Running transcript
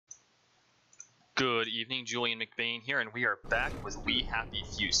Good evening, Julian McBain here, and we are back with We Happy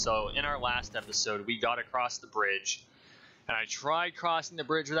Few. So, in our last episode, we got across the bridge, and I tried crossing the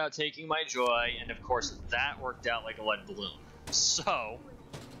bridge without taking my joy, and of course, that worked out like a lead balloon. So,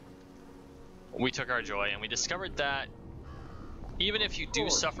 we took our joy, and we discovered that even if you do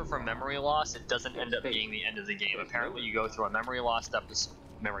suffer from memory loss, it doesn't end up being the end of the game. Apparently, you go through a memory loss episode,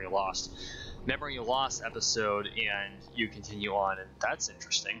 and you continue on, and that's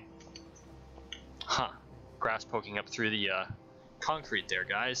interesting. Huh. Grass poking up through the concrete there,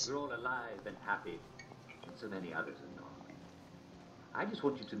 guys. We're all alive and happy, and so many others are not. I just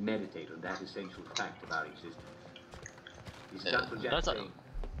want you to meditate on that essential fact of our existence. This is Uncle Jack saying, it's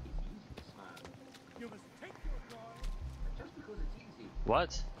easy to smile. You must take your joy. Just because it's easy. What?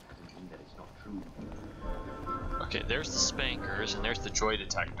 Doesn't mean that it's not true. Okay, there's the spankers, and there's the joy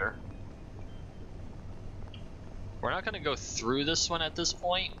detector. We're not going to go through this one at this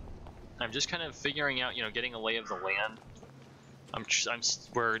point. I'm just kind of figuring out, getting a lay of the land.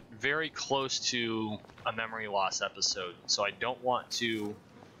 We're very close to a memory loss episode, so I don't want to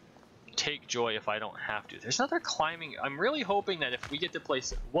take joy if I don't have to. There's another climbing. I'm really hoping that if we get to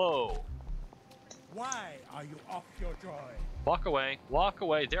place. Whoa! Why are you off your joy? Walk away! Walk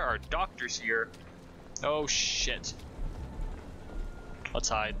away! There are doctors here. Oh shit! Let's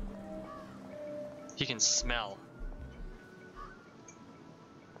hide. He can smell.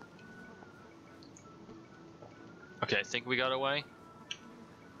 Okay, I think we got away.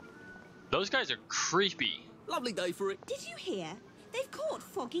 Those guys are creepy. Lovely day for it. Did you hear? They've caught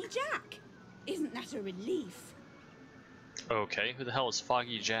Foggy Jack. Isn't that a relief? Okay, who the hell is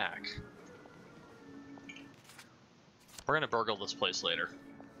Foggy Jack? We're gonna burgle this place later.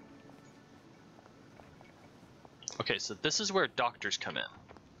 Okay, so this is where doctors come in.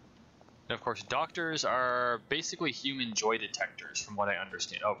 And of course, doctors are basically human joy detectors, from what I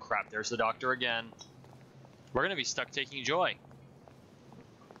understand. Oh crap, there's the doctor again. We're gonna be stuck taking joy.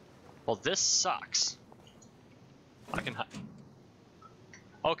 Well, this sucks. I can hide.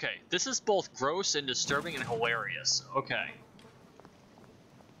 Okay, this is both gross and disturbing and hilarious. Okay.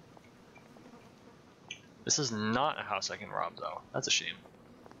 This is not a house I can rob, though. That's a shame.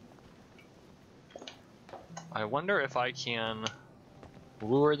 I wonder if I can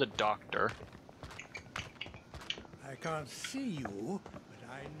lure the doctor. I can't see you, but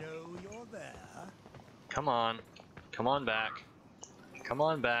I know you're there. Come on. Come on back. Come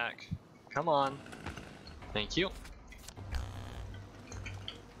on back. Come on. Thank you.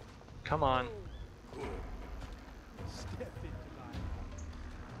 Come on. I'm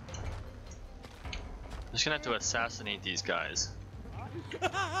just gonna have to assassinate these guys.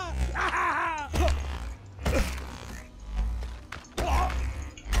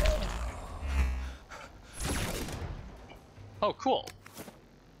 Oh, cool.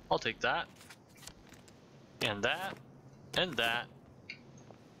 I'll take that. And that. And that.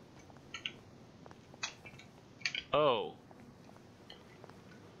 Oh.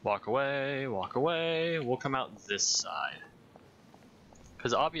 Walk away, walk away. We'll come out this side.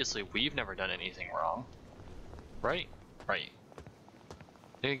 Because obviously we've never done anything wrong. Right? Right.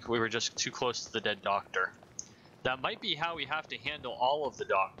 I think we were just too close to the dead doctor. That might be how we have to handle all of the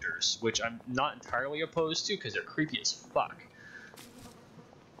doctors, which I'm not entirely opposed to because they're creepy as fuck.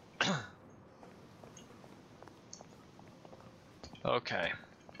 Okay.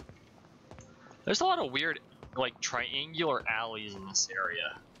 There's a lot of weird, like, triangular alleys in this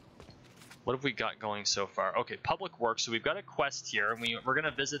area. What have we got going so far? Okay, public works. So we've got a quest here, and we're going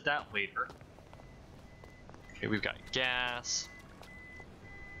to visit that later. Okay, we've got gas.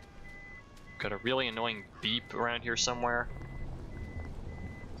 Got a really annoying beep around here somewhere.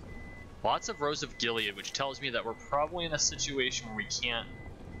 Lots of Rose of Gilead, which tells me that we're probably in a situation where we can't.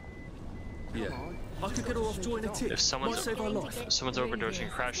 Yeah. I could get her off joy in a tip. If someone's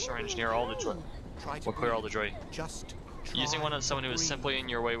overdosing, crash or engineer all the joy. We'll clear all the joy. Just using one on someone who is simply in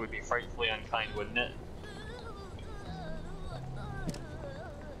your way would be frightfully unkind, wouldn't it?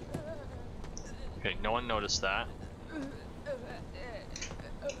 Okay, no one noticed that.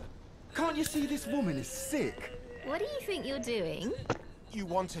 Can't you see this woman is sick? What do you think you're doing? You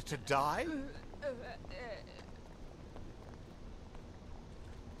want her to die?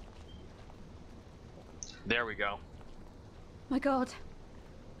 There we go. My God.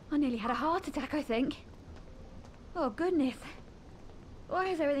 I nearly had a heart attack, I think. Oh, goodness. Why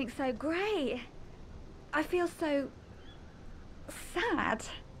is everything so great? I feel so sad.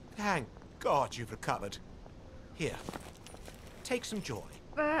 Thank God you've recovered. Here, take some joy.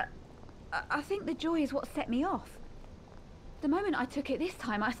 But I think the joy is what set me off. The moment I took it this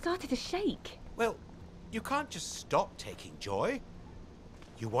time, I started to shake. Well, you can't just stop taking joy.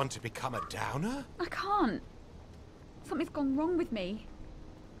 You want to become a downer? I can't. Something's gone wrong with me.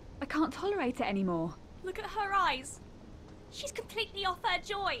 I can't tolerate it anymore. Look at her eyes. She's completely off her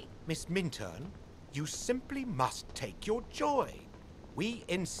joy. Miss Minturn, you simply must take your joy. We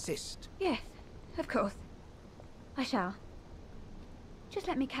insist. Yes, of course. I shall. Just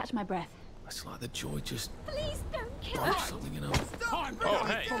let me catch my breath. It's like the joy just Please don't kill broke her. something in her. Oh,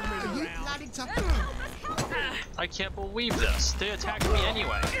 hey. Are you planning to... I can't believe this. They attacked me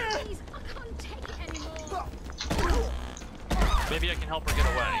anyway. Please, I can't take it anymore. Maybe I can help her get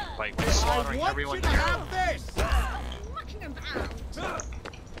away by slaughtering everyone here. this! Mucking about.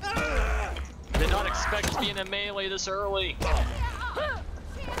 Did not expect to be in a melee this early.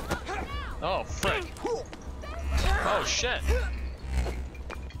 Oh, frick. Oh, shit.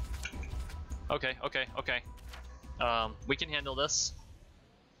 Okay. We can handle this.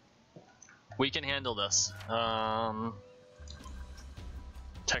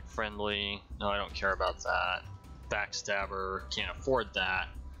 Tech friendly. No, I don't care about that. Backstabber. Can't afford that.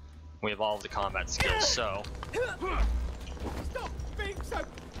 We have all of the combat skills, so. Stop being so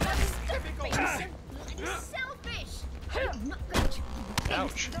Selfish. I'm not going to.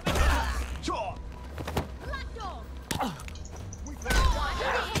 Ouch. Black dog.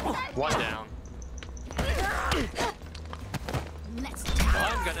 One down. Let's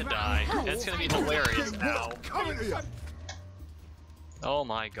I'm gonna die. It's gonna be hilarious now. Oh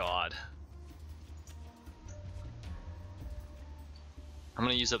my god. I'm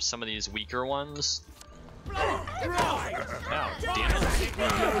gonna use up some of these weaker ones. Ow, damn it.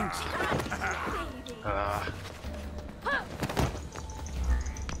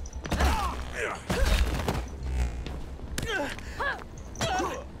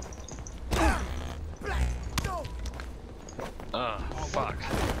 Fuck.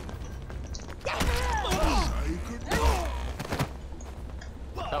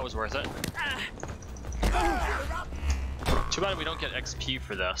 That was worth it. Too bad we don't get XP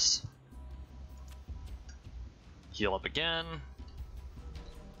for this. Heal up again.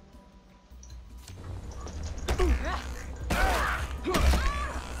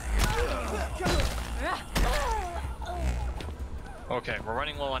 Okay, we're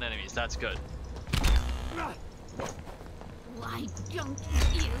running low on enemies. That's good. Why don't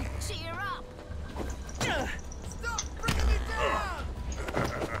you cheer up? Stop bringing me down!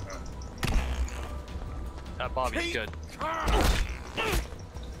 That Bobby's good.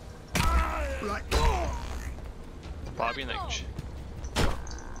 Bobby and the...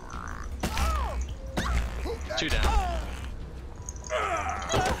 Two down.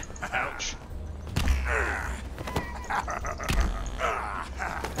 Ouch.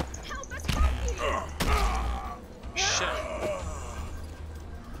 Help us help you! Shit.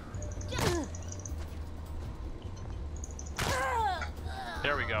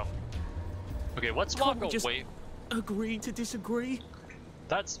 There we go. Okay, let's walk we just away. agree to disagree?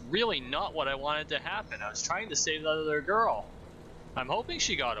 That's really not what I wanted to happen. I was trying to save that other girl. I'm hoping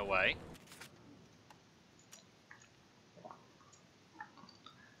she got away.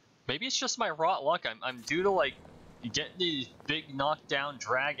 Maybe it's just my rot luck. I'm due to like get these big knockdown,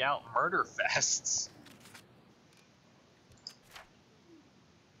 drag out murder fests.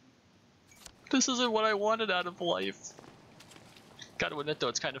 This isn't what I wanted out of life. Gotta admit though,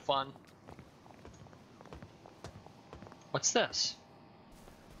 it's kind of fun. What's this?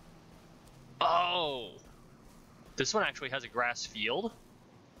 Oh! This one actually has a grass field?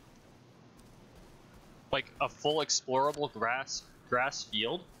 Like a full explorable grass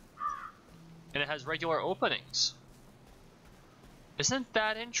field? And it has regular openings. Isn't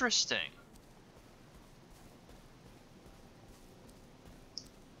that interesting?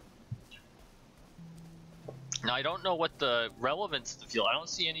 Now I don't know what the relevance of the field. I don't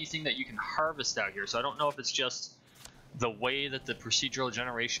see anything that you can harvest out here, so I don't know if it's just the way that the procedural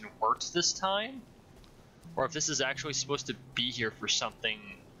generation worked this time, or if this is actually supposed to be here for something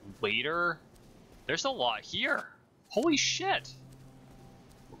later. There's a lot here. Holy shit.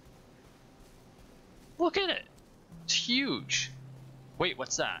 Look at it. It's huge. Wait,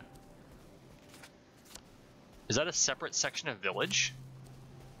 what's that? Is that a separate section of village?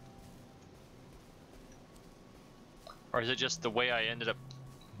 Or is it just the way I ended up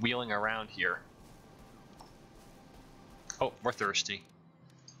wheeling around here? Oh, we're thirsty.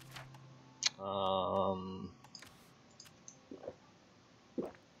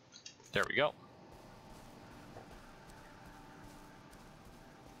 There we go.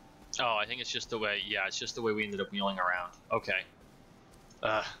 Oh, I think it's just the way, yeah, it's just the way we ended up wheeling around. Okay.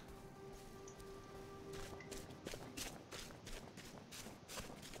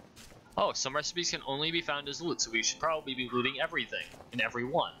 Oh, some recipes can only be found as loot, so we should probably be looting everything and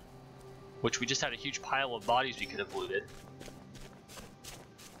everyone. Which we just had a huge pile of bodies we could have looted.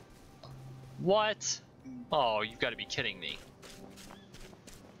 What? Oh, you've got to be kidding me.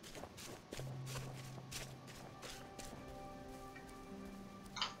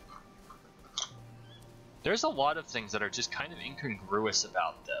 There's a lot of things that are just kind of incongruous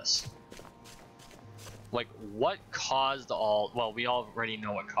about this. Like, what caused all... Well, we already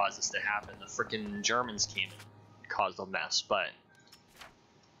know what caused this to happen. The frickin' Germans came and caused a mess, but...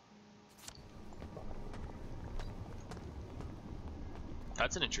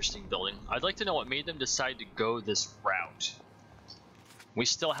 That's an interesting building. I'd like to know what made them decide to go this route. We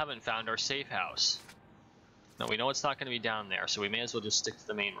still haven't found our safe house. No, we know it's not going to be down there, so we may as well just stick to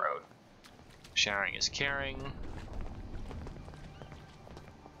the main road. Sharing is caring.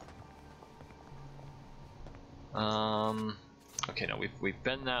 Okay, no, we've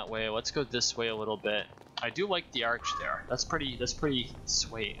been that way. Let's go this way a little bit. I do like the arch there. That's pretty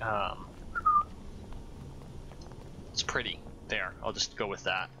sweet. It's pretty. There, I'll just go with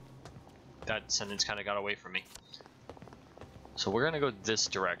that. That sentence kind of got away from me. So we're gonna go this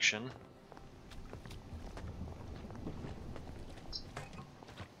direction.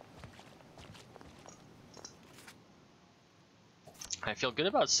 I feel good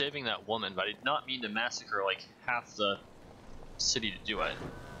about saving that woman, but I did not mean to massacre like half the city to do it.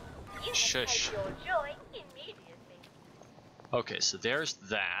 Shush. Okay, so there's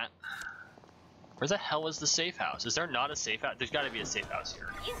that. Where the hell is the safe house? Is there not a safe house? There's got to be a safe house here.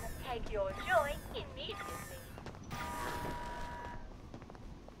 You must take your joy immediately.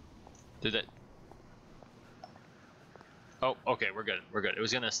 Did it? Oh, okay, we're good. We're good. It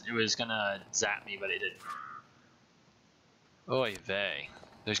was gonna zap me, but it didn't. Oy vey.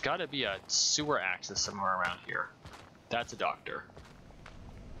 There's got to be a sewer access somewhere around here. That's a doctor.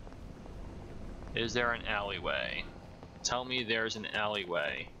 Is there an alleyway? Tell me there's an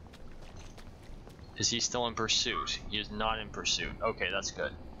alleyway. Is he still in pursuit? He is not in pursuit. Okay, that's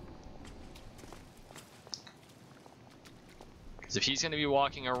good. Because if he's going to be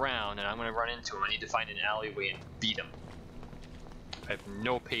walking around and I'm going to run into him, I need to find an alleyway and beat him. I have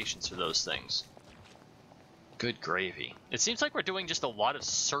no patience for those things. Good gravy. It seems like we're doing just a lot of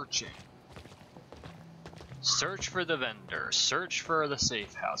searching. Search for the vendor. Search for the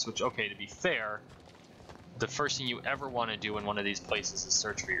safe house. Which, okay, to be fair, the first thing you ever want to do in one of these places is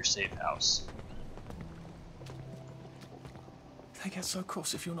search for your safe house. They get so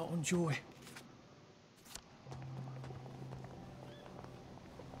cross if you're not on Joy.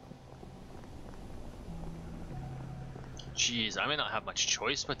 Jeez, I may not have much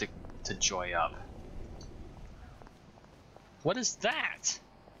choice but to joy up. What is that?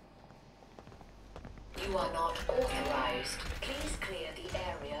 You are not authorized. Please clear the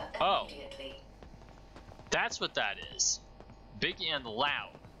area immediately. That's what that is. Big and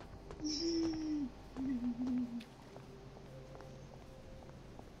loud.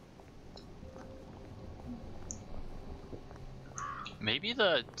 Maybe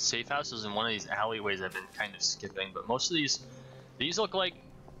the safe house is in one of these alleyways I've been kind of skipping, but most of these look like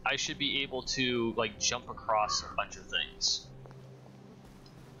I should be able to like jump across a bunch of things.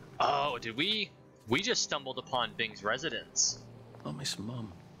 Oh, did we just stumbled upon Bing's residence. I miss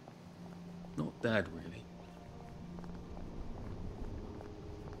Mum. Not Dad, really.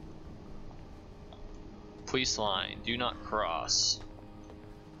 Police line, do not cross.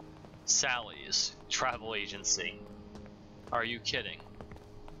 Sally's travel agency. Are you kidding?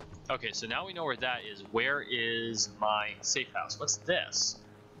 Okay, so now we know where that is. Where is my safe house? What's this?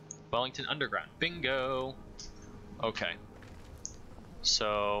 Wellington Underground. Bingo! Okay.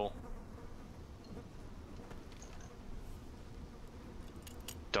 So...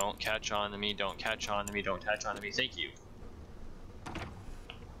 don't catch on to me, don't catch on to me, don't catch on to me. Thank you.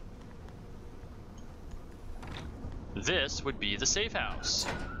 This would be the safe house.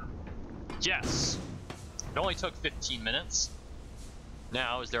 Yes! It only took 15 minutes.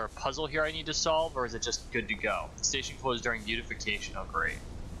 Now, is there a puzzle here I need to solve, or is it just good to go? The station closed during beautification. Oh, great.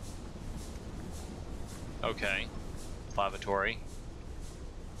 Okay. Lavatory.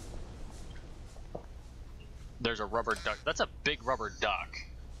 There's a rubber duck. That's a big rubber duck.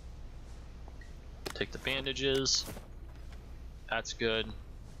 Take the bandages. That's good.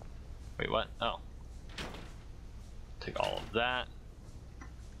 Wait, what? Oh. Take all of that.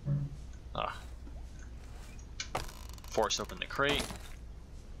 Ah. Force open the crate.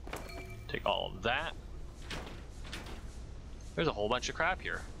 Take all of that. There's a whole bunch of crap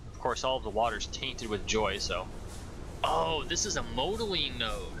here. Of course, all of the water's tainted with joy, so... oh, this is a modeling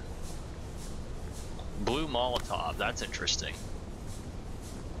node. Blue Molotov, that's interesting.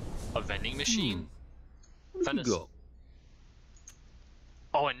 A vending machine? What have you got?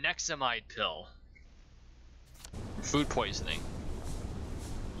 Oh, a Nexamide pill. Food poisoning.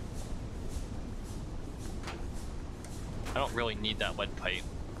 I don't really need that lead pipe.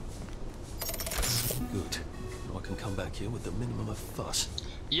 Good. I can come back here with the minimum of fuss.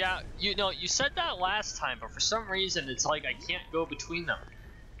 Yeah, you know, you said that last time, but for some reason it's like I can't go between them.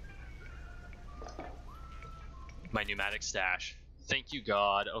 My pneumatic stash. Thank you,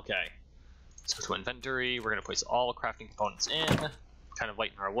 God. Okay. Let's go to inventory. We're going to place all crafting components in. Kind of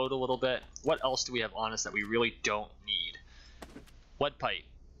lighten our load a little bit. What else do we have on us that we really don't need? Lead pipe.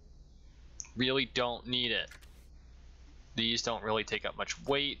 Really don't need it. These don't really take up much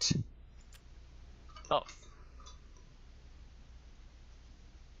weight. Oh.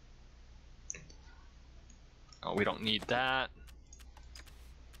 Oh, we don't need that.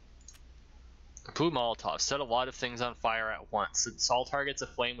 Blue Molotov. Set a lot of things on fire at once. Since all targets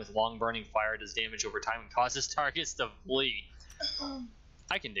aflame with long burning fire does damage over time and causes targets to flee.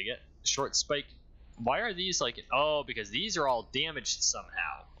 I can dig it. Short spike. Why are these like... Oh, because these are all damaged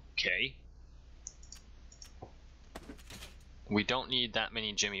somehow. Okay. We don't need that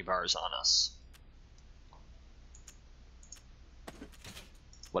many Jimmy bars on us.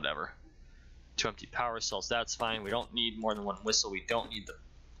 Whatever. 2 empty power cells, that's fine. We don't need more than one whistle. We don't need the...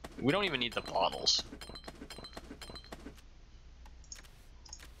 We don't even need the bottles.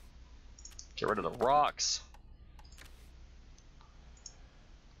 Get rid of the rocks.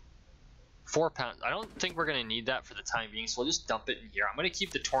 4 pounds. I don't think we're gonna need that for the time being, so we'll just dump it in here. I'm gonna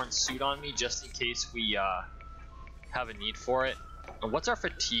keep the torn suit on me just in case we have a need for it. And what's our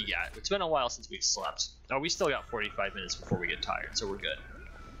fatigue at? It's been a while since we've slept. Oh, we still got 45 minutes before we get tired, so we're good.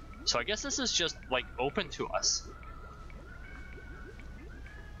 So I guess this is just like open to us.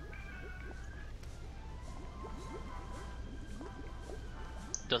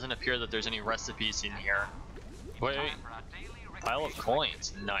 Doesn't appear that there's any recipes in here. Wait, pile of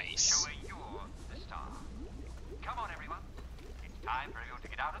coins. Nice. Come on, everyone. It's time for you to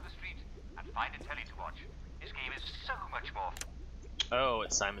get out of the street and find a telly to watch. This game is so much more. Oh,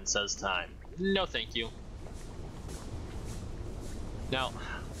 it's Simon Says time. No, thank you. Now,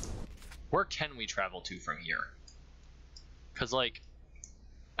 where can we travel to from here? Because, like,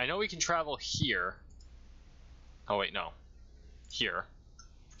 I know we can travel here. Oh, wait, no. Here.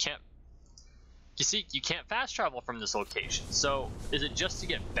 Can't... You see, you can't fast travel from this location. So, is it just to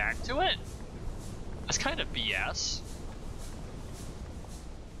get back to it? That's kind of BS.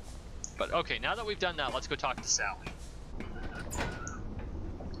 But, okay, now that we've done that, let's go talk to Sally.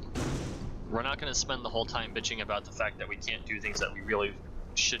 We're not going to spend the whole time bitching about the fact that we can't do things that we really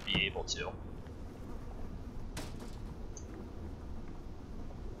should be able to.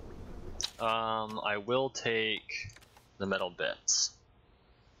 I will take the metal bits.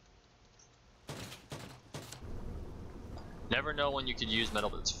 Never know when you could use metal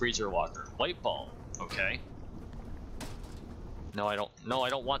bits. Freezer locker. Light bulb. Okay. No, I don't. No, I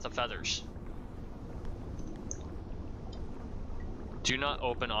don't want the feathers. Do not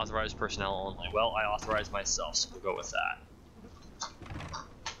open authorized personnel only. Well, I authorize myself, so we'll go with that.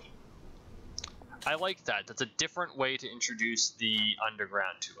 I like that. That's a different way to introduce the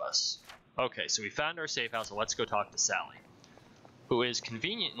underground to us. Okay, so we found our safe house, so let's go talk to Sally, who is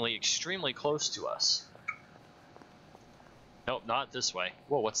conveniently extremely close to us. Nope, not this way.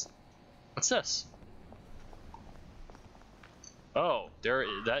 Whoa, what's this? Oh,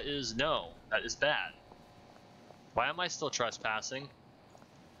 that is bad. Why am I still trespassing?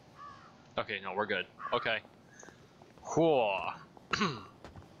 Okay, no, we're good. Okay. Whoa.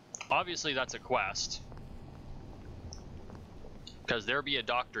 Obviously that's a quest. Because there be a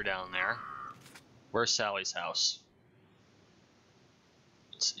doctor down there. Where's Sally's house?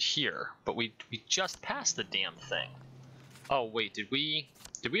 It's here, but we just passed the damn thing. Oh wait, did we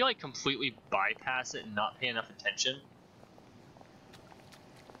like completely bypass it and not pay enough attention?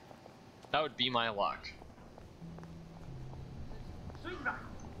 That would be my luck.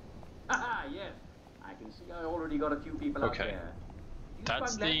 Haha, yes. I can see I already got a few people out there.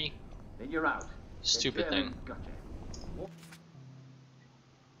 That's the then you're out. stupid thing. Gotcha.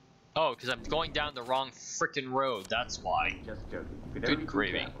 Oh, because I'm going down the wrong frickin' road, that's why. Just joking. Good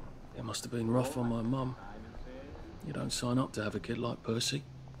gravy. It must have been rough on my mum. You don't sign up to have a kid like Percy.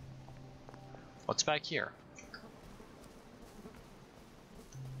 What's back here?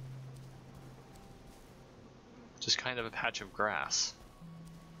 Just kind of a patch of grass.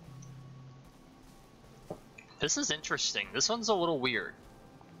 This is interesting. This one's a little weird.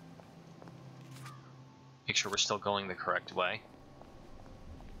 Make sure we're still going the correct way.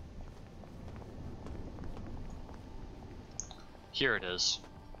 Here it is.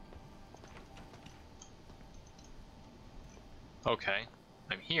 Okay,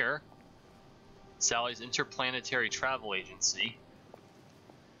 I'm here. Sally's Interplanetary Travel Agency.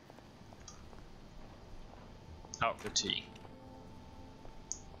 Out for tea.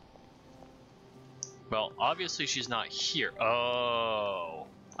 Well, obviously she's not here. Oh,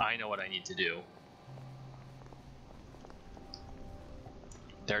 I know what I need to do.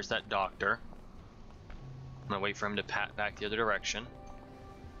 There's that doctor. I'm gonna wait for him to pat back the other direction.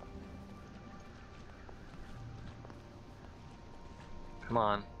 Come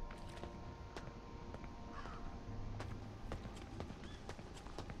on.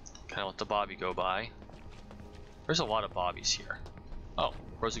 Kind of let the Bobby go by. There's a lot of Bobbies here. Oh,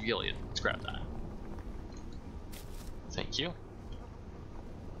 Rose of Gilead. Let's grab that. Thank you.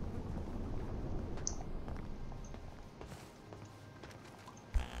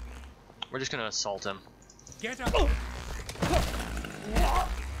 We're just gonna assault him. Get up!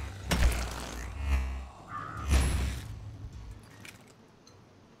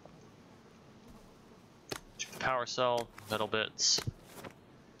 Power cell, metal bits.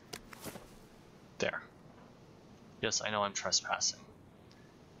 There. Yes, I know I'm trespassing.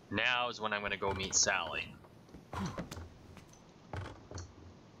 Now is when I'm gonna go meet Sally.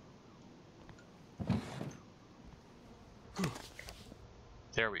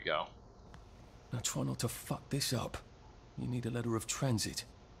 There we go. Now try not to fuck this up. You need a letter of transit.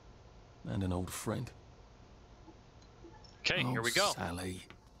 And an old friend. Okay, here we go. Sally.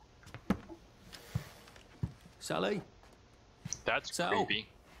 Sally? That's Sal. creepy.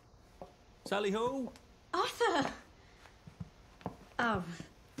 Sally who? Arthur! Oh.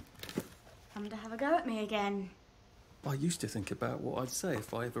 Come to have a go at me again. I used to think about what I'd say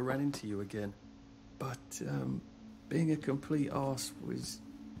if I ever ran into you again. But, being a complete arse was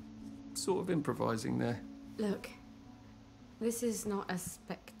sort of improvising there. Look, this is not a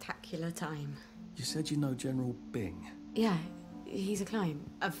spectacular time. You said you know General Bing. Yeah, he's a client.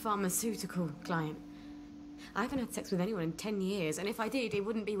 A pharmaceutical client. I haven't had sex with anyone in 10 years, and if I did, it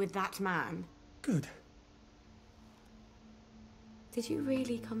wouldn't be with that man. Good. Did you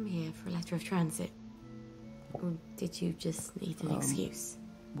really come here for a letter of transit? Or did you just need an excuse?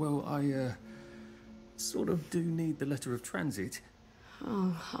 Well, I, sort of do need the letter of transit.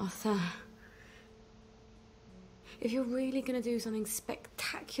 Oh, Arthur. If you're really gonna do something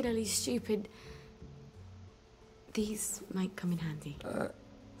spectacularly stupid, these might come in handy.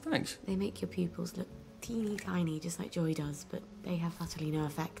 Thanks. They make your pupils look teeny tiny, just like Joy does, but they have utterly no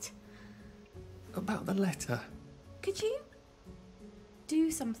effect. About the letter? Could you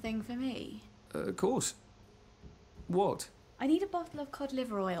do something for me? Of course. What? I need a bottle of cod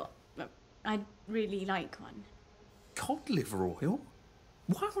liver oil. I'd really like one. Cod liver oil?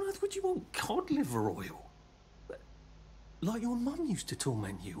 Why on earth would you want cod liver oil? Like your mum used to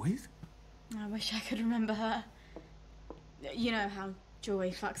torment you with? I wish I could remember her. You know how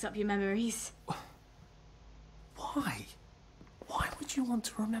Joy fucks up your memories. Why? Why would you want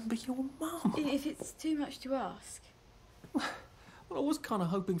to remember your mum? If it's too much to ask. Well, I was kind of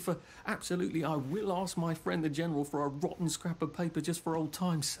hoping for absolutely I will ask my friend the General for a rotten scrap of paper just for old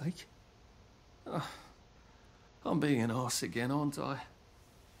time's sake. I'm being an arse again, aren't I?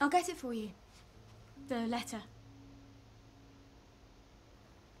 I'll get it for you. The letter.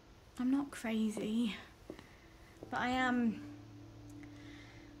 I'm not crazy, but I am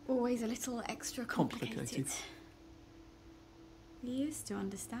always a little extra complicated. You used to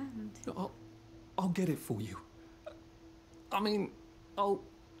understand. I'll get it for you. I mean, I'll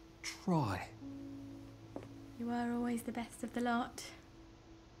try. You were always the best of the lot.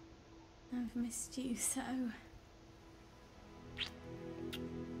 I've missed you so.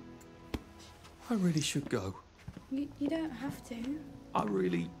 I really should go. You don't have to. I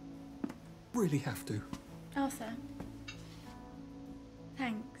really have to. Arthur.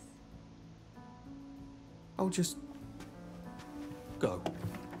 Thanks. I'll just go.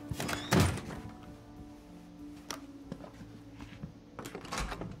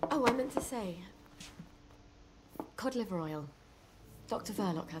 Oh, I meant to say, cod liver oil. Dr.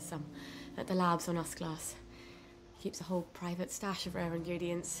 Verloc has some at the labs on Us-Glass. Keeps a whole private stash of rare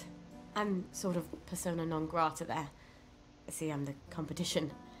ingredients. I'm sort of persona non grata there. See, I'm the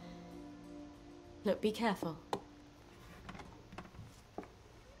competition. Look, be careful.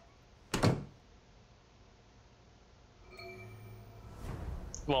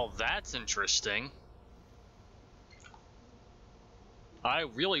 Well, that's interesting. I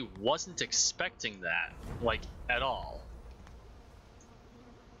really wasn't expecting that, like, at all.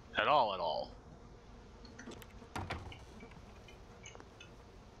 At all.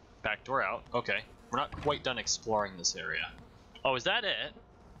 Back door out. Okay. We're not quite done exploring this area. Oh, is that it?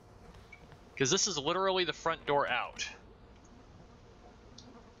 Because this is literally the front door out.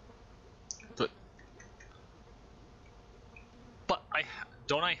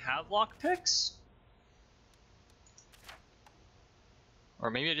 don't I have lockpicks? Or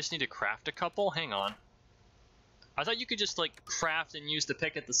maybe I just need to craft a couple? Hang on. I thought you could just, like, craft and use the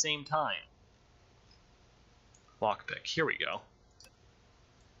pick at the same time. Lockpick. Here we go.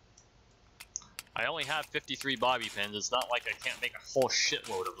 I only have 53 bobby pins. It's not like I can't make a whole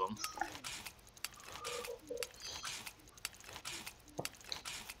shitload of them.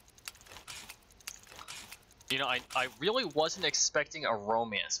 You know, I really wasn't expecting a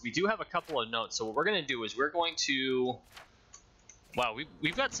romance. We do have a couple of notes, so what we're going to do is we're going to... Wow,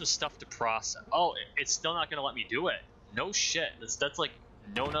 we've got some stuff to process. Oh, it's still not going to let me do it. No shit. That's like,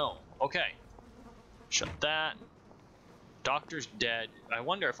 no. Okay. Shut that. Doctor's dead. I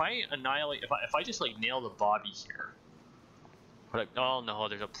wonder if I annihilate... If I just, like, nail the bobby here. Oh, no,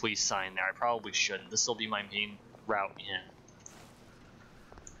 there's a police sign there. I probably shouldn't. This will be my main route in.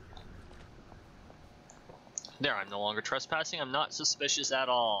 There, I'm no longer trespassing. I'm not suspicious at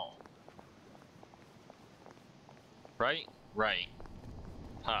all. Right? Right.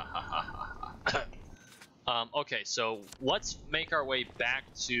 Ha ha ha ha ha. Okay, so let's make our way back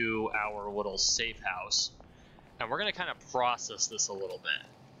to our little safe house. And we're going to kind of process this a little bit.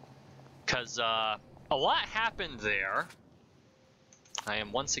 Because a lot happened there. I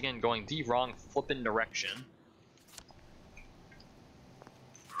am once again going the wrong flippin' direction.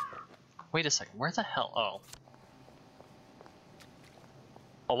 Wait a second, where the hell? Oh.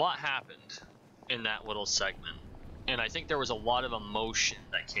 A lot happened in that little segment. And I think there was a lot of emotion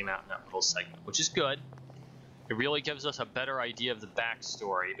that came out in that little segment, which is good. It really gives us a better idea of the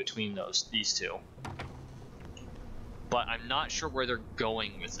backstory between these two. But I'm not sure where they're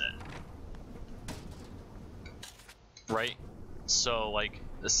going with it. Right? So, like,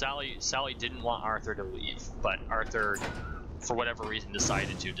 Sally didn't want Arthur to leave, but Arthur, for whatever reason,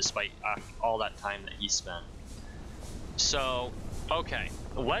 decided to, despite all that time that he spent. So, okay,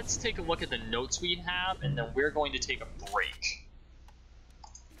 let's take a look at the notes we have, and then we're going to take a break.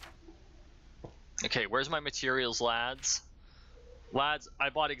 Okay, where's my materials, lads? Lads, I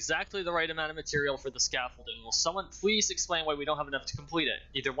bought exactly the right amount of material for the scaffolding. Will someone please explain why we don't have enough to complete it?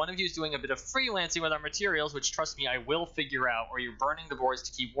 Either one of you is doing a bit of freelancing with our materials, which, trust me, I will figure out, or you're burning the boards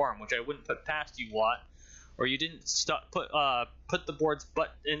to keep warm, which I wouldn't put past you, Watt. Or you didn't put the boards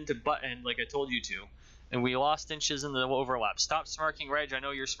into button like I told you to. And we lost inches in the overlap. Stop smirking, Reg. I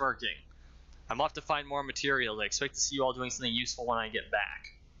know you're smirking. I'm off to find more materials. I expect to see you all doing something useful when I get back.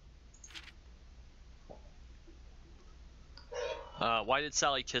 Why did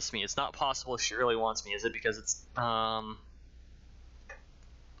Sally kiss me? It's not possible if she really wants me. Is it because it's...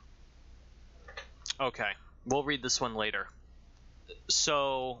 Okay. We'll read this one later.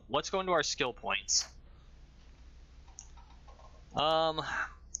 So, let's go into our skill points.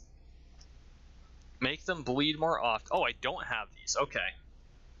 Make them bleed more often. Oh, I don't have these. Okay.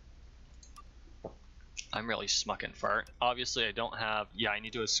 I'm really smucking fart. Obviously, I don't have... Yeah, I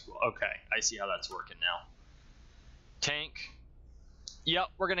need to... Okay, I see how that's working now. Tank. Yep,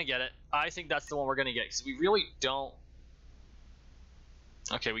 we're going to get it. I think that's the one we're going to get, because we really don't...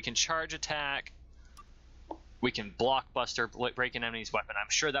 Okay, we can charge attack. We can blockbuster, break an enemy's weapon.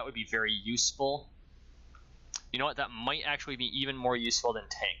 I'm sure that would be very useful. You know what? That might actually be even more useful than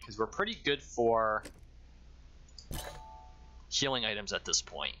tank, because we're pretty good for healing items at this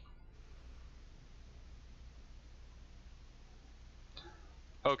point.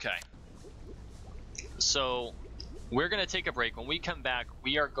 Okay. So, we're going to take a break. When we come back,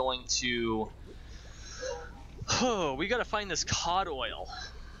 we are going to... Oh, we got to find this cod oil,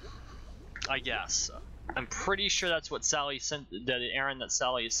 I guess. I'm pretty sure that's what Sally sent, that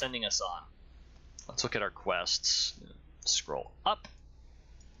Sally is sending us on. Let's look at our quests. Scroll up.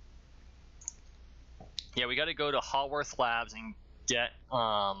 Yeah, we got to go to Hallworth Labs and get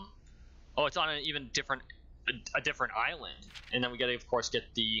oh, it's on an even different island, and then we got to of course get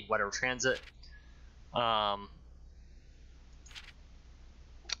the whatever transit. Oh,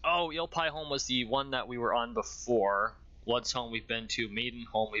 Eel Pie Home was the one that we were on before. Blood's Home we've been to. Maiden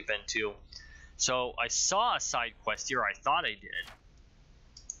Home we've been to. So I saw a side quest here. I thought I did.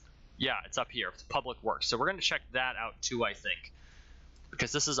 Yeah, it's up here. It's Public Works. So we're going to check that out too, I think.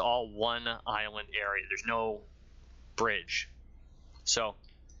 Because this is all one island area. There's no bridge. So,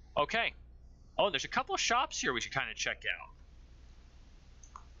 okay. Oh, there's a couple of shops here we should kind of check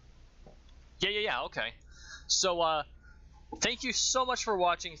out. Yeah, okay. So, thank you so much for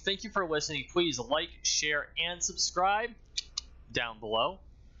watching. Thank you for listening. Please like, share, and subscribe down below.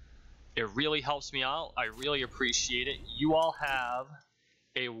 It really helps me out. I really appreciate it. You all have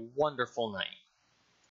a wonderful night.